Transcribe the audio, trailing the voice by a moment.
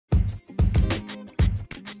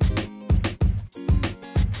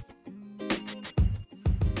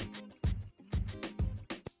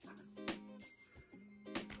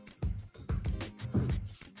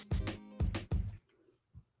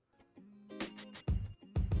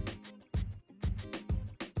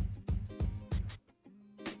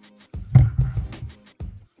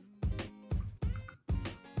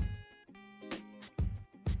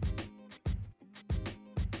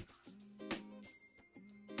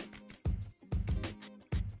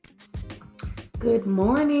Good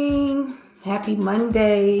morning. Happy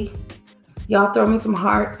Monday. Y'all throw me some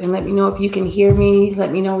hearts and let me know if you can hear me.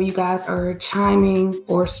 Let me know where you guys are chiming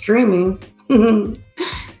or streaming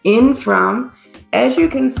in from. As you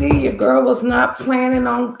can see, your girl was not planning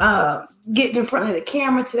on getting in front of the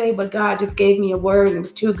camera today, but God just gave me a word and it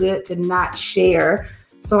was too good to not share.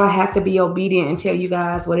 So I have to be obedient and tell you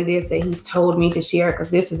guys what it is that he's told me to share, because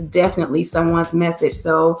this is definitely someone's message.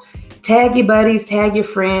 So tag your buddies, tag your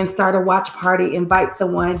friends, start a watch party, invite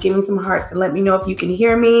someone, give me some hearts and let me know if you can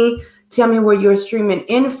hear me. Tell me where you're streaming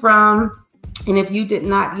in from. And if you did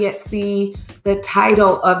not yet see the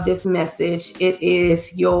title of this message, it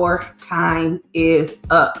is Your Time is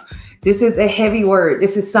Up. This is a heavy word.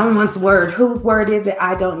 This is someone's word. Whose word is it?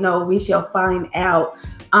 I don't know. We shall find out.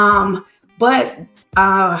 But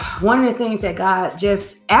one of the things that God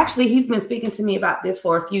he's been speaking to me about this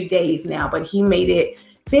for a few days now, but he made it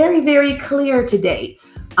very, very clear today.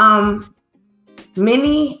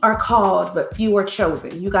 Many are called, but few are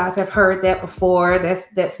chosen. You guys have heard that before.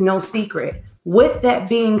 That's no secret. With that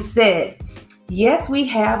being said, yes, we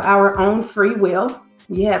have our own free will.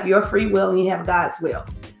 You have your free will and you have God's will.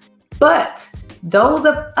 But those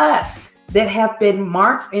of us that have been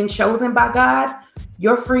marked and chosen by God,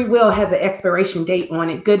 your free will has an expiration date on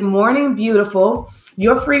it. Good morning, beautiful.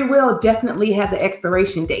 Your free will definitely has an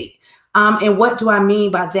expiration date. And what do I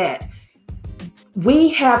mean by that?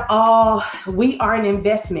 We are an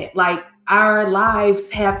investment. Like, our lives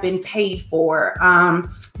have been paid for.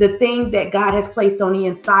 The thing that God has placed on the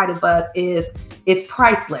inside of us is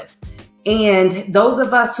priceless. And those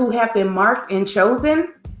of us who have been marked and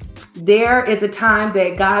chosen, there is a time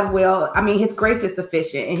that God will, his grace is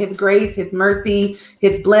sufficient, and his grace, his mercy,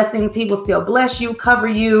 his blessings, he will still bless you, cover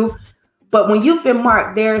you. But when you've been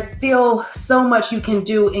marked, there's still so much you can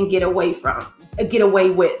do and get away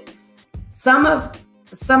with. Some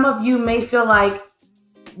of you may feel like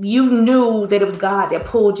you knew that it was God that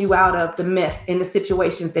pulled you out of the mess and the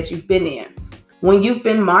situations that you've been in. When you've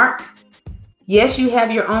been marked, yes, you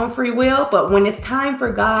have your own free will, but when it's time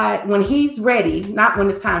for God, when he's ready, not when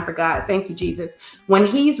it's time for God, thank you, Jesus, when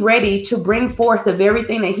he's ready to bring forth the very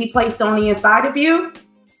thing that he placed on the inside of you,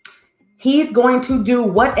 he's going to do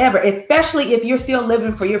whatever, especially if you're still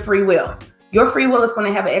living for your free will. Your free will is going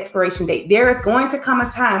to have an expiration date. There is going to come a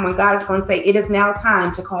time when God is going to say, it is now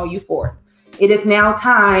time to call you forth. It is now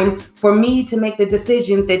time for me to make the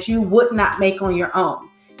decisions that you would not make on your own.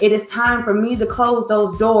 It is time for me to close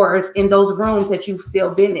those doors in those rooms that you've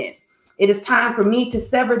still been in. It is time for me to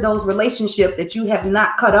sever those relationships that you have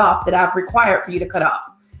not cut off, that I've required for you to cut off.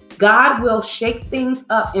 God will shake things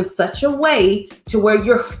up in such a way to where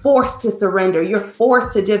you're forced to surrender. You're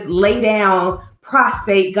forced to just lay down,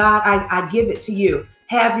 prostrate. God, I give it to you.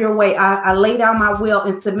 Have your way. I lay down my will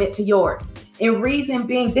and submit to yours. And reason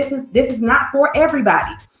being, this is not for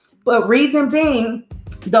everybody, but reason being,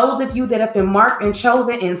 those of you that have been marked and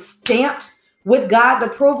chosen and stamped with God's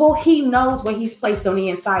approval, he knows what he's placed on the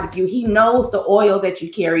inside of you. He knows the oil that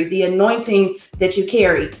you carry, the anointing that you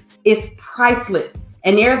carry. It's priceless.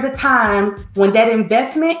 And there's a time when that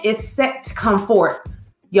investment is set to come forth.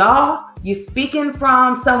 Y'all, you speaking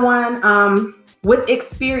from someone with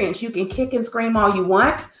experience. You can kick and scream all you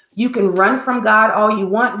want. You can run from God all you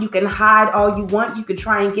want. You can hide all you want. You can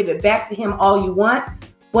try and give it back to him all you want.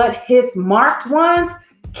 But his marked ones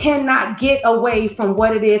cannot get away from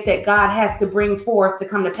what it is that God has to bring forth to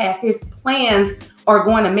come to pass. His plans are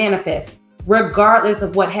going to manifest regardless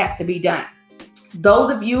of what has to be done. Those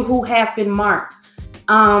of you who have been marked,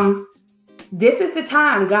 this is the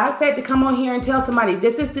time. God said to come on here and tell somebody,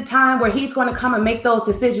 this is the time where he's going to come and make those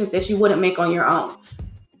decisions that you wouldn't make on your own.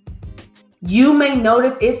 You may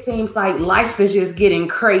notice it seems like life is just getting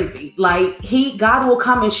crazy. Like God will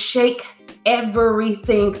come and shake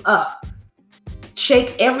everything up.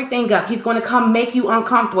 Shake everything up. He's going to come make you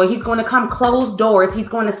uncomfortable. He's going to come close doors. He's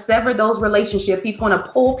going to sever those relationships. He's going to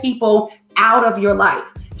pull people out of your life.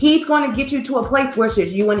 He's going to get you to a place where it's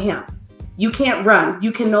just you and him. You can't run.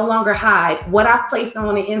 You can no longer hide. What I placed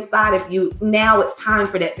on the inside of you, now it's time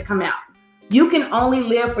for that to come out. You can only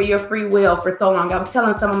live for your free will for so long. I was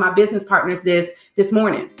telling some of my business partners this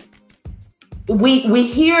morning. We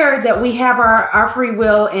hear that we have our free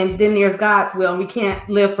will and then there's God's will, and we can't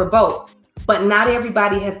live for both. But not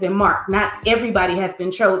everybody has been marked. Not everybody has been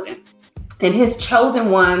chosen. And his chosen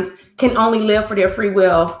ones can only live for their free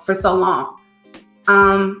will for so long.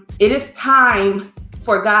 It is time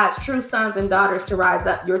for God's true sons and daughters to rise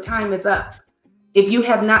up. Your time is up. If you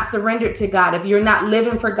have not surrendered to God, if you're not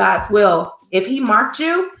living for God's will, if he marked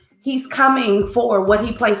you, he's coming for what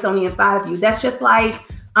he placed on the inside of you. That's just like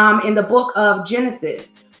in the book of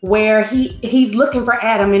Genesis, where he's looking for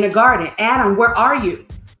Adam in the garden. Adam, where are you?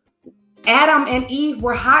 Adam and Eve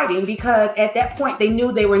were hiding because at that point they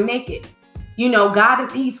knew they were naked. You know, God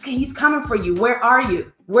is, he's coming for you. Where are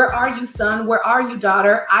you? Where are you, son? Where are you,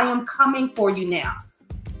 daughter? I am coming for you now.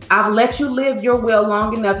 I've let you live your will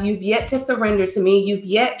long enough. You've yet to surrender to me. You've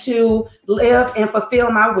yet to live and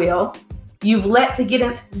fulfill my will. You've yet to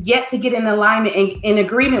get in alignment and in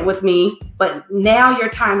agreement with me. But now your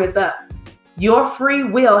time is up. Your free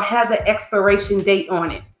will has an expiration date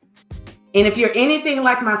on it. And if you're anything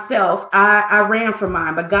like myself, I ran from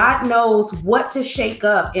mine, but God knows what to shake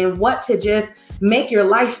up and what to just make your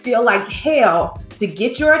life feel like hell to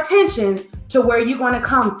get your attention to where you're going to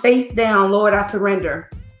come face down. Lord, I surrender.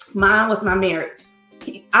 Mine was my marriage.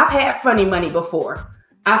 I've had funny money before.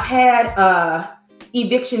 I've had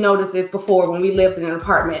eviction notices before when we lived in an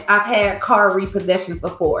apartment. I've had car repossessions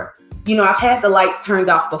before. You know, I've had the lights turned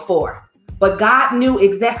off before. But God knew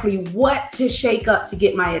exactly what to shake up to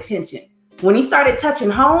get my attention. When he started touching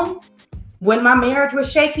home, when my marriage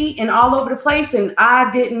was shaky and all over the place and I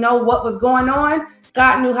didn't know what was going on,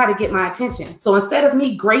 God knew how to get my attention. So instead of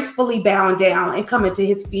me gracefully bowing down and coming to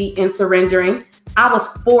his feet and surrendering, I was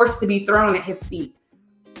forced to be thrown at his feet.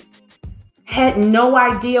 Had no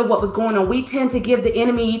idea what was going on. We tend to give the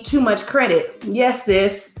enemy too much credit. Yes,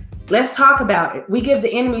 sis. Let's talk about it. We give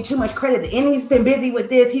the enemy too much credit. The enemy's been busy with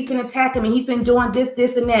this. He's been attacking me. He's been doing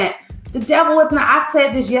this, and that. The devil is not, I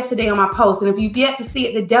said this yesterday on my post, and if you've yet to see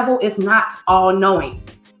it, the devil is not all knowing.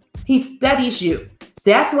 He studies you.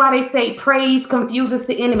 That's why they say praise confuses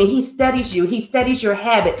the enemy. He studies you. He studies your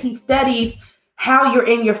habits. He studies how you're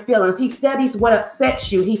in your feelings. He studies what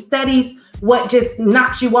upsets you. He studies what just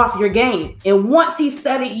knocks you off your game. And once he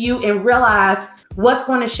studied you and realized what's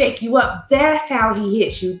going to shake you up, that's how he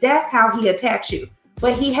hits you. That's how he attacks you.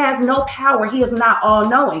 But he has no power. He is not all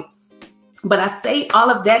knowing. But I say all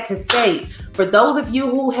of that to say, for those of you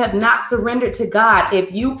who have not surrendered to God,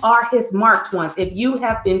 if you are his marked ones, if you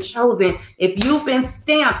have been chosen, if you've been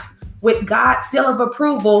stamped with God's seal of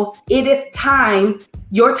approval, it is time.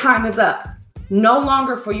 Your time is up. No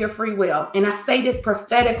longer for your free will. And I say this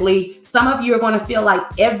prophetically. Some of you are going to feel like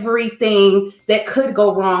everything that could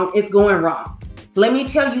go wrong is going wrong. Let me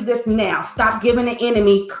tell you this now. Stop giving the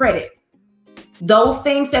enemy credit. Those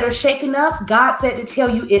things that are shaken up, God said to tell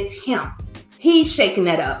you it's him. He's shaking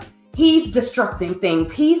that up. He's destructing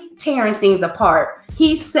things. He's tearing things apart.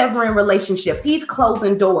 He's severing relationships. He's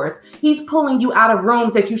closing doors. He's pulling you out of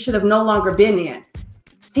rooms that you should have no longer been in.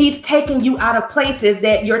 He's taking you out of places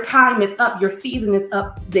that your time is up. Your season is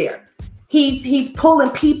up there. He's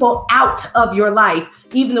pulling people out of your life,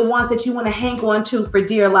 even the ones that you want to hang on to for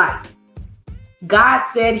dear life. God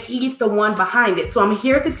said he's the one behind it. So I'm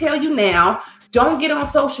here to tell you now, don't get on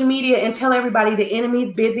social media and tell everybody the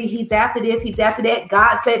enemy's busy. He's after this. He's after that.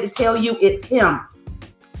 God said to tell you it's him.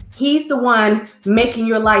 He's the one making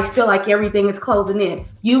your life feel like everything is closing in.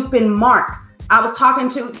 You've been marked. I was talking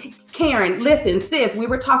to Karen. Listen, sis, we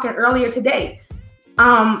were talking earlier today.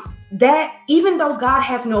 That even though God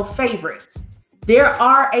has no favorites, there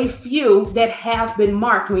are a few that have been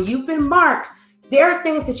marked. When you've been marked, there are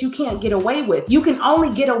things that you can't get away with. You can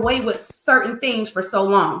only get away with certain things for so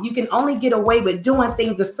long. You can only get away with doing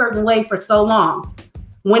things a certain way for so long.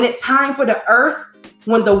 When it's time for the earth,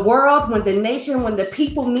 when the world, when the nation, when the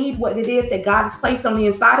people need what it is that God has placed on the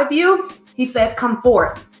inside of you, he says, come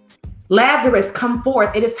forth. Lazarus, come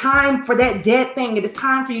forth. It is time for that dead thing. It is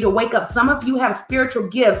time for you to wake up. Some of you have spiritual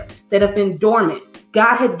gifts that have been dormant.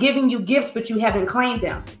 God has given you gifts, but you haven't claimed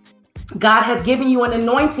them. God has given you an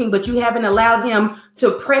anointing, but you haven't allowed him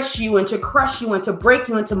to press you and to crush you and to break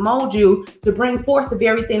you and to mold you to bring forth the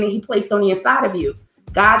very thing that he placed on the inside of you.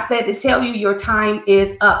 God said to tell you your time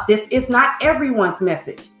is up. This is not everyone's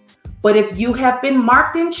message, but if you have been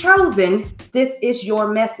marked and chosen, this is your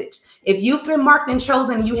message. If you've been marked and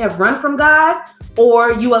chosen, you have run from God,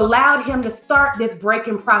 or you allowed him to start this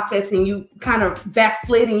breaking process and you kind of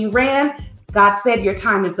backslid and you ran, God said your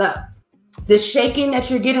time is up. This shaking that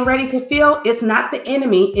you're getting ready to feel, it's not the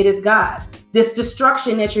enemy, it is God. This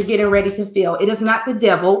destruction that you're getting ready to feel, it is not the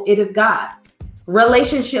devil, it is God.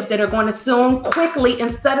 Relationships that are going to soon, quickly,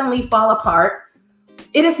 and suddenly fall apart,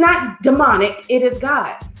 it is not demonic, it is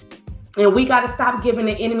God. And we got to stop giving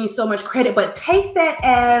the enemy so much credit, but take that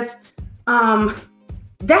as,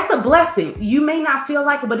 that's a blessing. You may not feel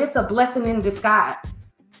like it, but it's a blessing in disguise.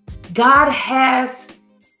 God has,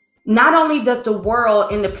 not only does the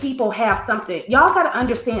world and the people have something, y'all got to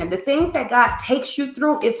understand the things that God takes you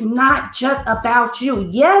through, it's not just about you.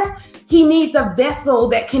 Yes, he needs a vessel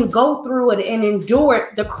that can go through it and endure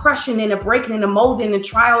it, the crushing and the breaking and the molding, the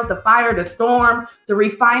trials, the fire, the storm, the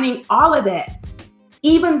refining, all of that.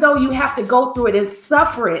 Even though you have to go through it and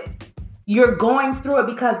suffer it, you're going through it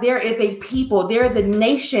because there is a people, there is a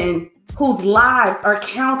nation whose lives are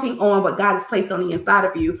counting on what God has placed on the inside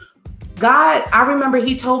of you. God, I remember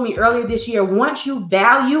he told me earlier this year, once you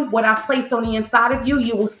value what I've placed on the inside of you,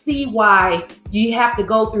 you will see why you have to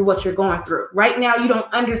go through what you're going through. Right now, you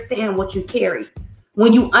don't understand what you carry.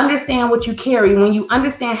 When you understand what you carry, when you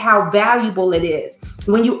understand how valuable it is,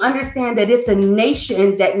 when you understand that it's a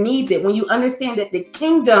nation that needs it, when you understand that the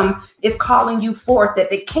kingdom is calling you forth, that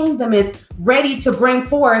the kingdom is ready to bring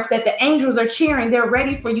forth, that the angels are cheering, they're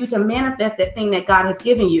ready for you to manifest that thing that God has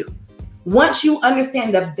given you. Once you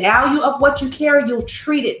understand the value of what you carry, you'll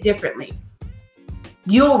treat it differently.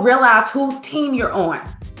 You'll realize whose team you're on.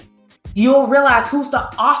 You'll realize who's the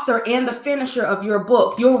author and the finisher of your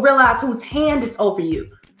book. You'll realize whose hand is over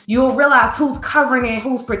you. You'll realize who's covering and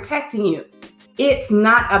who's protecting you. It's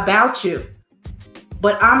not about you.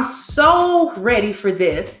 But I'm so ready for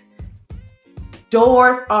this.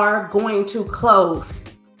 Doors are going to close.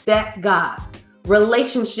 That's God.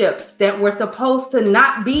 Relationships that were supposed to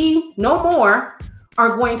not be no more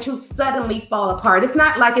are going to suddenly fall apart. It's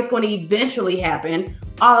not like it's going to eventually happen.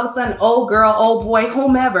 All of a sudden, old girl, old boy,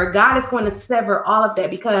 whomever, God is going to sever all of that,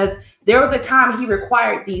 because there was a time he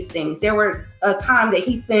required these things. There was a time that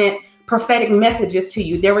he sent prophetic messages to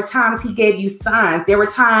you. There were times he gave you signs. There were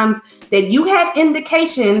times that you had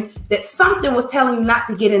indication that something was telling you not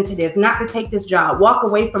to get into this, not to take this job, walk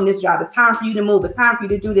away from this job. It's time for you to move. It's time for you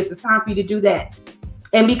to do this. It's time for you to do that.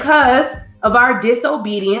 And because of our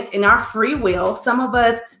disobedience and our free will, some of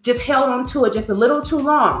us just held on to it just a little too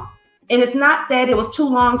long. And it's not that it was too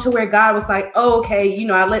long to where God was like, oh, okay, you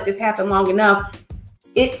know, I let this happen long enough.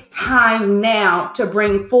 It's time now to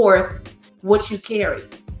bring forth what you carry.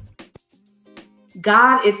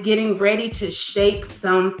 God is getting ready to shake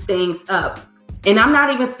some things up. And I'm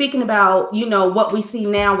not even speaking about, you know, what we see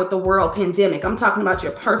now with the world pandemic. I'm talking about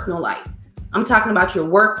your personal life. I'm talking about your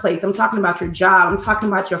workplace. I'm talking about your job. I'm talking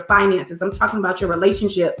about your finances. I'm talking about your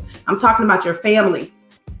relationships. I'm talking about your family.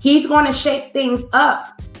 He's going to shake things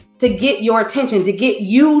up to get your attention, to get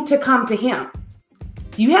you to come to him.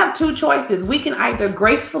 You have two choices. We can either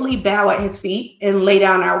gracefully bow at his feet and lay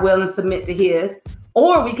down our will and submit to his,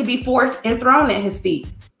 or we could be forced and thrown at his feet.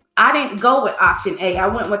 I didn't go with option A. I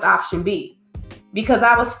went with option B because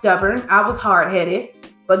I was stubborn. I was hard-headed,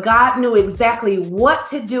 but God knew exactly what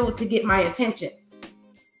to do to get my attention.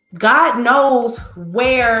 God knows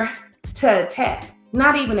where to attack.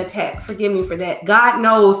 Not even attack, forgive me for that. God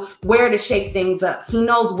knows where to shake things up. He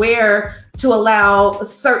knows where to allow a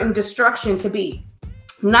certain destruction to be.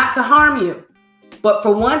 Not to harm you, but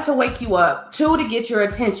for one, to wake you up, two, to get your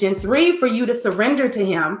attention, three, for you to surrender to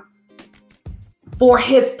him, for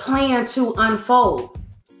his plan to unfold.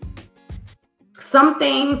 Some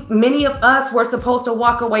things many of us were supposed to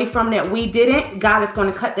walk away from that we didn't. God is going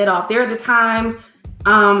to cut that off. There's a time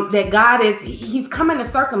that God he's coming to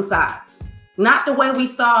circumcise. Not the way we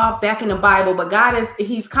saw back in the Bible, but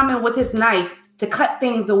he's coming with his knife to cut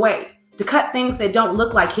things away, to cut things that don't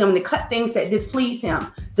look like him, to cut things that displease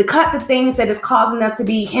him, to cut the things that is causing us to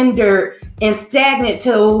be hindered and stagnant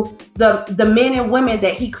to the men and women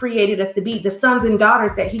that he created us to be, the sons and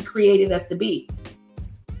daughters that he created us to be.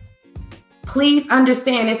 Please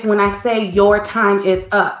understand this when I say your time is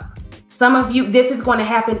up. Some of you, this is going to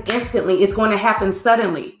happen instantly. It's going to happen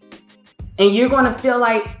suddenly. And you're going to feel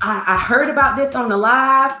like, I heard about this on the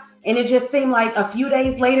live, and it just seemed like a few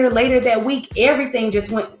days later that week, everything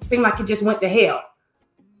seemed like it just went to hell.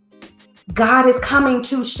 God is coming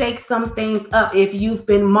to shake some things up if you've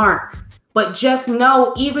been marked. But just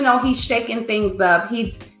know, even though he's shaking things up,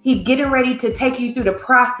 he's getting ready to take you through the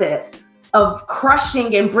process of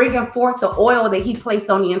crushing and bringing forth the oil that he placed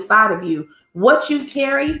on the inside of you. What you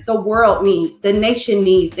carry, the world needs, the nation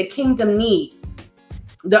needs, the kingdom needs.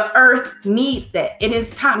 The earth needs that. It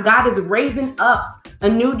is time. God is raising up a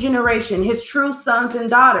new generation, his true sons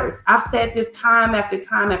and daughters. I've said this time after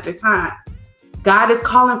time after time. God is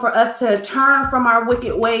calling for us to turn from our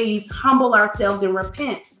wicked ways, humble ourselves, and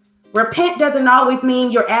repent. Repent doesn't always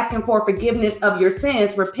mean you're asking for forgiveness of your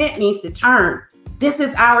sins. Repent means to turn. This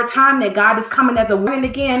is our time that God is coming as a warning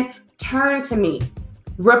again. Turn to me.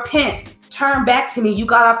 Repent. Turn back to me. You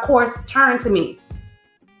got off course. Turn to me.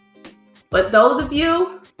 But those of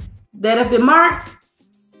you that have been marked,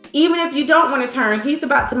 even if you don't want to turn, he's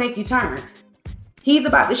about to make you turn. He's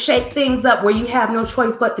about to shake things up where you have no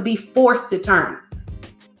choice but to be forced to turn.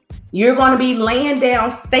 You're going to be laying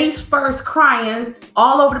down face first, crying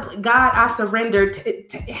all over the place. God, I surrender.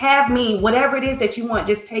 To have me, whatever it is that you want,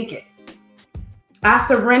 just take it. I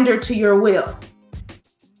surrender to your will.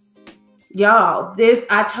 Y'all,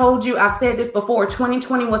 I told you, I've said this before,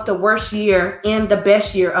 2020 was the worst year and the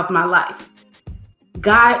best year of my life.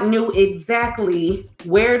 God knew exactly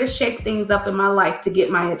where to shake things up in my life to get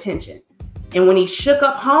my attention. And when he shook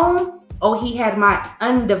up home, he had my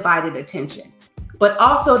undivided attention. But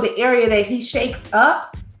also the area that he shakes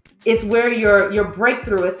up is where your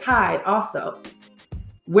breakthrough is tied also.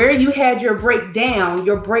 Where you had your breakdown,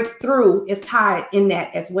 your breakthrough is tied in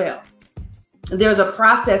that as well. There's a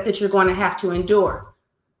process that you're going to have to endure.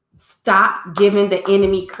 Stop giving the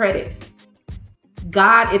enemy credit.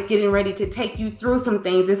 God is getting ready to take you through some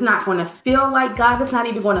things. It's not going to feel like God. It's not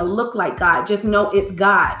even going to look like God. Just know it's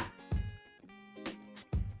God.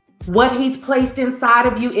 What he's placed inside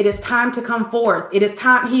of you, it is time to come forth. It is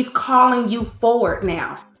time. He's calling you forward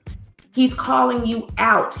now. He's calling you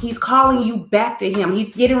out. He's calling you back to him.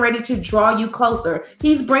 He's getting ready to draw you closer.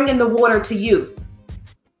 He's bringing the water to you.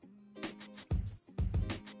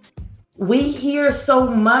 We hear so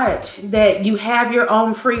much that you have your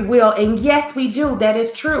own free will. And yes, we do. That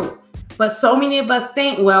is true. But so many of us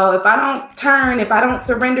think, well, if I don't turn, if I don't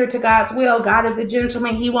surrender to God's will, God is a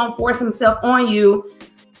gentleman. He won't force himself on you.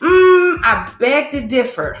 I beg to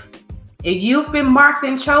differ. If you've been marked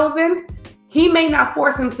and chosen, he may not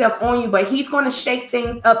force himself on you, but he's going to shake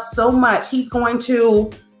things up so much. He's going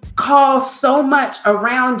to call so much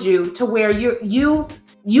around you to where you're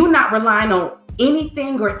not relying on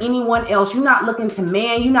anything or anyone else. You're not looking to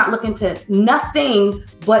man. You're not looking to nothing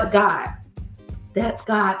but God. That's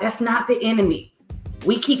God. That's not the enemy.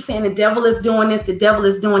 We keep saying the devil is doing this. The devil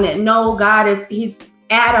is doing that. No, he's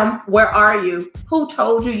Adam. Where are you? Who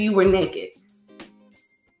told you were naked?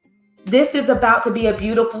 This is about to be a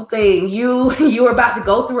beautiful thing. You're about to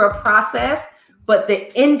go through a process, but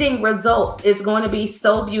the ending results is going to be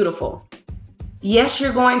so beautiful. Yes,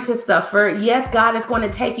 you're going to suffer. Yes, God is going to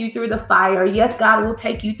take you through the fire. Yes, God will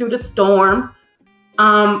take you through the storm.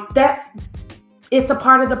 It's a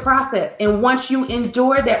part of the process. And once you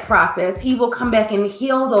endure that process, he will come back and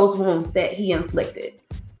heal those wounds that he inflicted.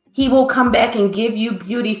 He will come back and give you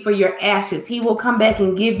beauty for your ashes. He will come back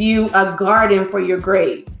and give you a garden for your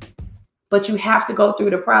grave. But you have to go through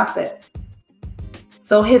the process.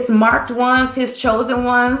 So his marked ones, his chosen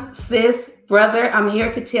ones, sis, brother, I'm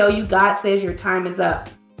here to tell you, God says your time is up.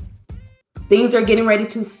 Things are getting ready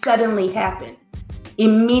to suddenly happen,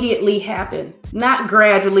 immediately happen, not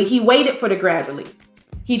gradually. He waited for the gradually.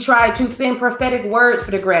 He tried to send prophetic words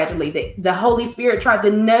for the gradually. The Holy Spirit tried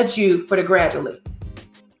to nudge you for the gradually.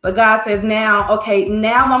 But God says now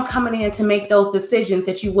I'm coming in to make those decisions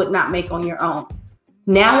that you would not make on your own.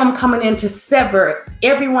 Now I'm coming in to sever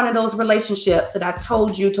every one of those relationships that I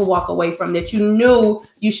told you to walk away from, that you knew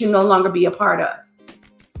you should no longer be a part of.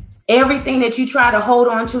 Everything that you try to hold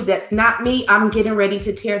on to that's not me, I'm getting ready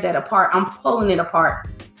to tear that apart. I'm pulling it apart.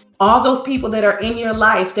 All those people that are in your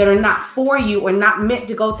life that are not for you or not meant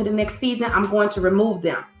to go to the next season, I'm going to remove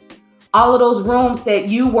them. All of those rooms that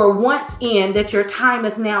you were once in, that your time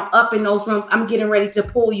is now up in those rooms, I'm getting ready to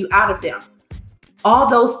pull you out of them. All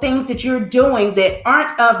those things that you're doing that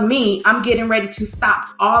aren't of me, I'm getting ready to stop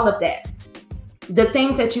all of that. The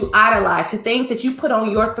things that you idolize, the things that you put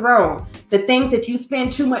on your throne, the things that you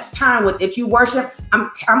spend too much time with, that you worship,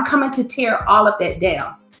 I'm coming to tear all of that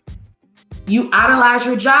down. You idolize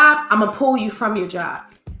your job, I'm going to pull you from your job.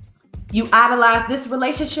 You idolize this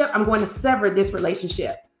relationship, I'm going to sever this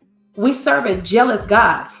relationship. We serve a jealous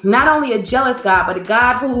God. Not only a jealous God, but a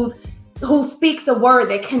God who speaks a word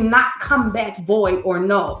that cannot come back void or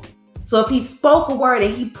null. So if he spoke a word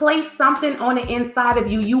and he placed something on the inside of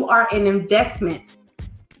you, you are an investment.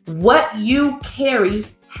 What you carry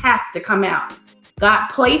has to come out. God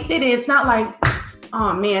placed it, and it's not like,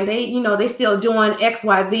 oh man, they still doing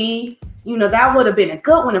XYZ. That would have been a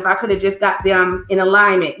good one if I could have just got them in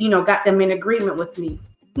alignment, got them in agreement with me.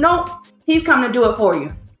 Nope, he's coming to do it for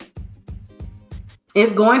you.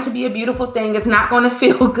 It's going to be a beautiful thing. It's not going to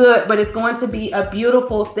feel good, but it's going to be a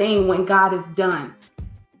beautiful thing when God is done.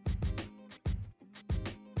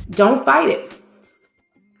 Don't fight it.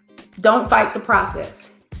 Don't fight the process.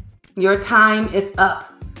 Your time is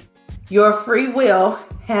up. Your free will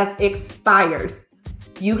has expired.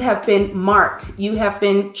 You have been marked. You have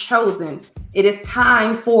been chosen. It is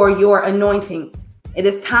time for your anointing. It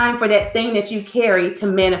is time for that thing that you carry to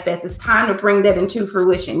manifest. It's time to bring that into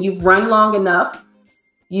fruition. You've run long enough.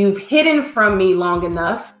 You've hidden from me long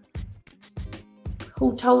enough.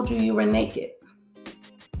 Who told you were naked?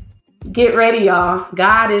 Get ready, y'all.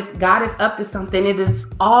 God is up to something. It is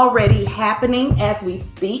already happening as we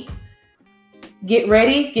speak. Get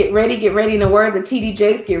ready, get ready, get ready. In the words of TD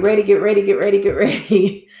Jakes, get ready, get ready, get ready, get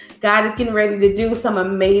ready. God is getting ready to do some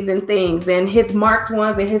amazing things. And his marked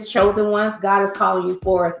ones and his chosen ones, God is calling you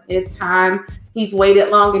forth. It's time. He's waited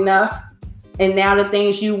long enough. And now the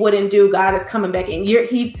things you wouldn't do, God is coming back in.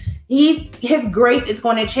 His grace is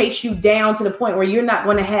going to chase you down to the point where you're not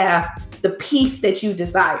going to have the peace that you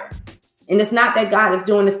desire. And it's not that God is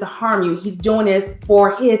doing this to harm you. He's doing this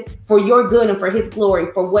for your good and for his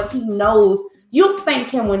glory, for what he knows. You'll thank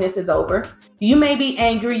him when this is over. You may be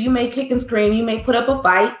angry. You may kick and scream. You may put up a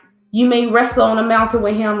fight. You may wrestle on a mountain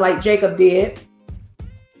with him like Jacob did.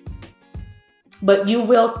 But you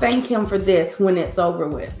will thank him for this when it's over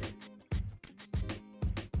with.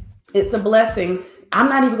 It's a blessing. I'm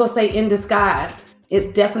not even going to say in disguise.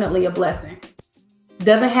 It's definitely a blessing.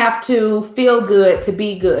 Doesn't have to feel good to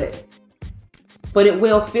be good, but it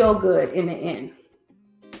will feel good in the end.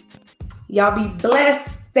 Y'all be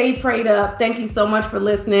blessed. Stay prayed up. Thank you so much for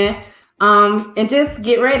listening. And just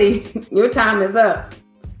get ready. Your time is up.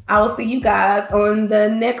 I will see you guys on the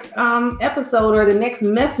next episode or the next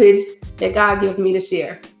message that God gives me to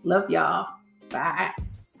share. Love y'all. Bye.